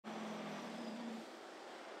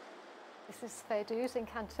This is Fair Dues in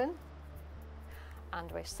Canton, and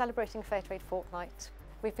we're celebrating Fairtrade Fortnight.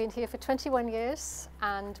 We've been here for 21 years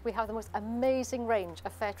and we have the most amazing range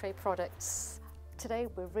of Fairtrade products. Today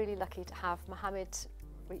we're really lucky to have Mohammed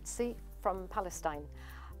Ruzzi from Palestine.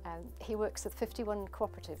 He works with 51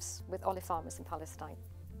 cooperatives with olive farmers in Palestine.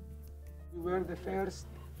 We were the first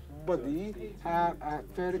body have a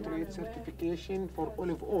Fairtrade certification for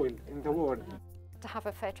olive oil in the world. To have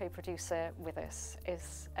a Fairtrade producer with us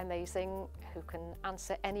is amazing, who can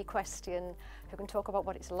answer any question, who can talk about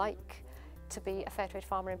what it's like to be a Fairtrade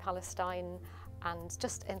farmer in Palestine and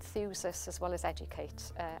just enthuse us as well as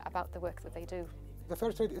educate about the work that they do. The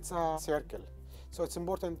Fairtrade, it's a circle. So it's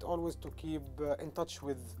important always to keep in touch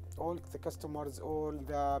with all the customers, all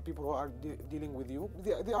the people who are dealing with you.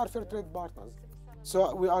 They are Fairtrade partners.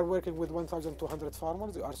 So we are working with 1,200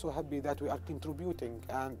 farmers. We are so happy that we are contributing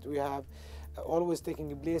and we have always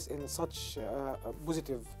taking place in such a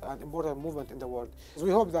positive and important movement in the world. So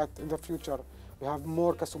we hope that in the future we have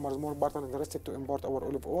more customers, more partners interested to import our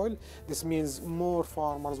olive oil. This means more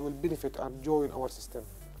farmers will benefit and join our system.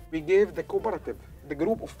 We gave the cooperative, the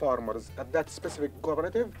group of farmers at that specific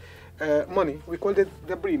cooperative, money. We called it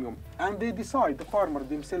the premium. And they decide, the farmers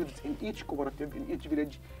themselves in each cooperative, in each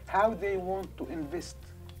village, how they want to invest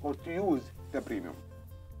or to use the premium.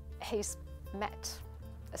 He's met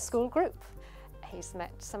a school group. He's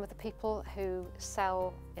met some of the people who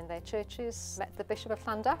sell in their churches, met the Bishop of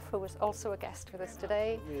Llandaff, who was also a guest with us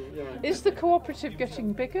today. Yeah. Is the cooperative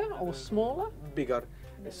getting bigger or smaller? Bigger.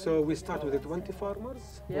 So we start with the 20 farmers.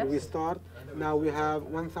 Yes. When we start, now we have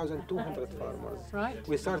 1,200 farmers. Right.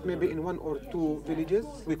 We start maybe in 1 or 2 villages.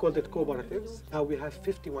 We called it cooperatives. Now we have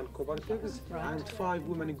 51 cooperatives and 5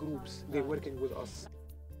 women groups. They're working with us.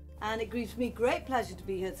 And it gives me great pleasure to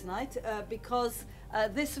be here tonight because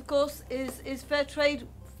this, of course, is Fairtrade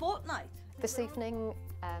Fortnight. This evening,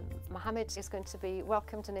 Mohammed is going to be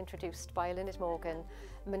welcomed and introduced by Eluned Morgan,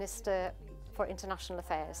 Minister for International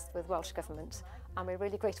Affairs with Welsh Government. And we're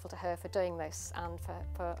really grateful to her for doing this and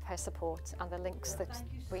for her support and the links that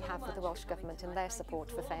we have with the Welsh Government in their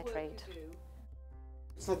support for fair trade.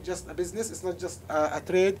 It's not just a business, it's not just a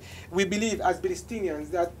trade. We believe as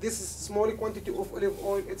Palestinians that this small quantity of olive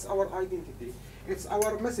oil, it's our identity. It's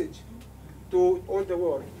our message to all the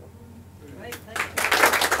world. Great, thank you.